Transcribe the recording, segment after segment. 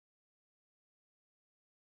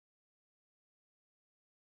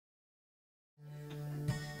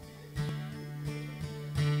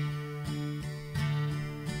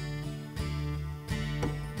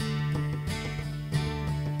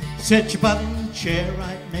Set your butt in the chair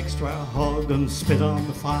right next to our hog and spit on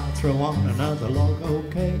the fire, throw on another log,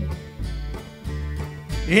 okay?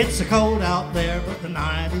 It's a cold out there, but the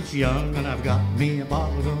night is young, and I've got me a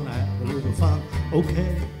bottle, gonna have a little fun,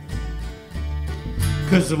 okay?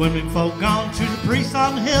 'Cause the women folk gone to the priest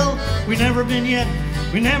on the hill, we never been yet,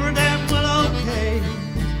 we never damn well, okay?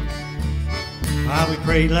 We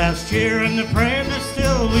prayed last year and the prayer that's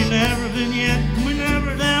still, we never been yet, we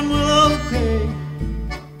never damn well, okay?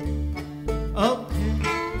 Okay.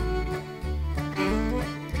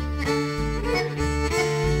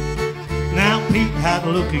 Now Pete had a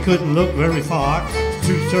look, he couldn't look very far,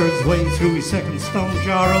 2/3 way through his second stone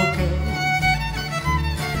jar, okay?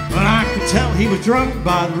 But I could tell he was drunk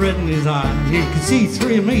by the red in his eye. He could see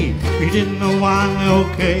three of me, he didn't know why,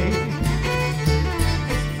 okay?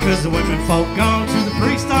 'Cause the women folk gone to the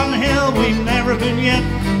priest on the hill, we've never been yet,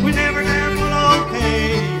 we never damn well,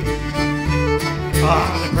 okay?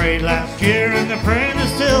 They prayed last year and they're praying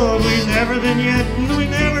still, we've never been yet, and we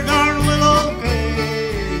never darn well, okay?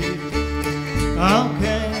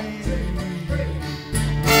 Okay.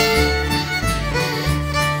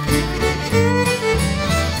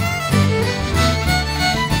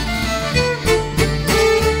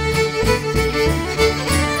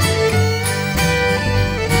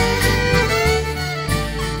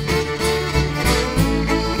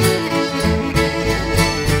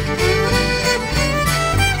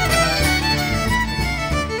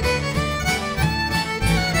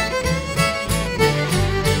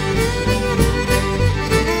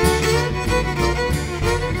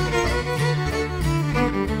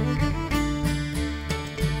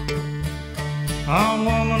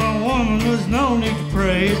 There's no need to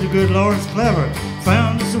pray, the good Lord's clever,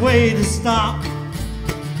 found us a way to stop.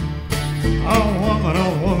 Oh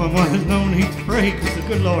woman, well, there's no need to pray, 'cause the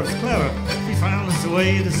good Lord's clever, he found us a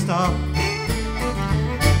way to stop.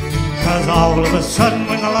 'Cause all of a sudden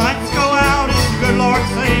when the lights go out, it's the good Lord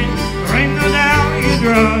saying, there ain't no doubt you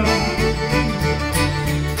drunk.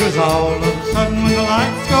 'Cause all of a sudden when the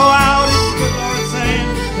lights go out, it's the good Lord saying,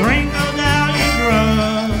 there ain't no doubt you're drunk.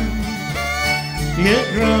 You're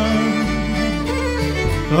drunk,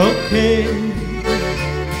 okay,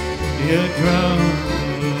 you're drunk.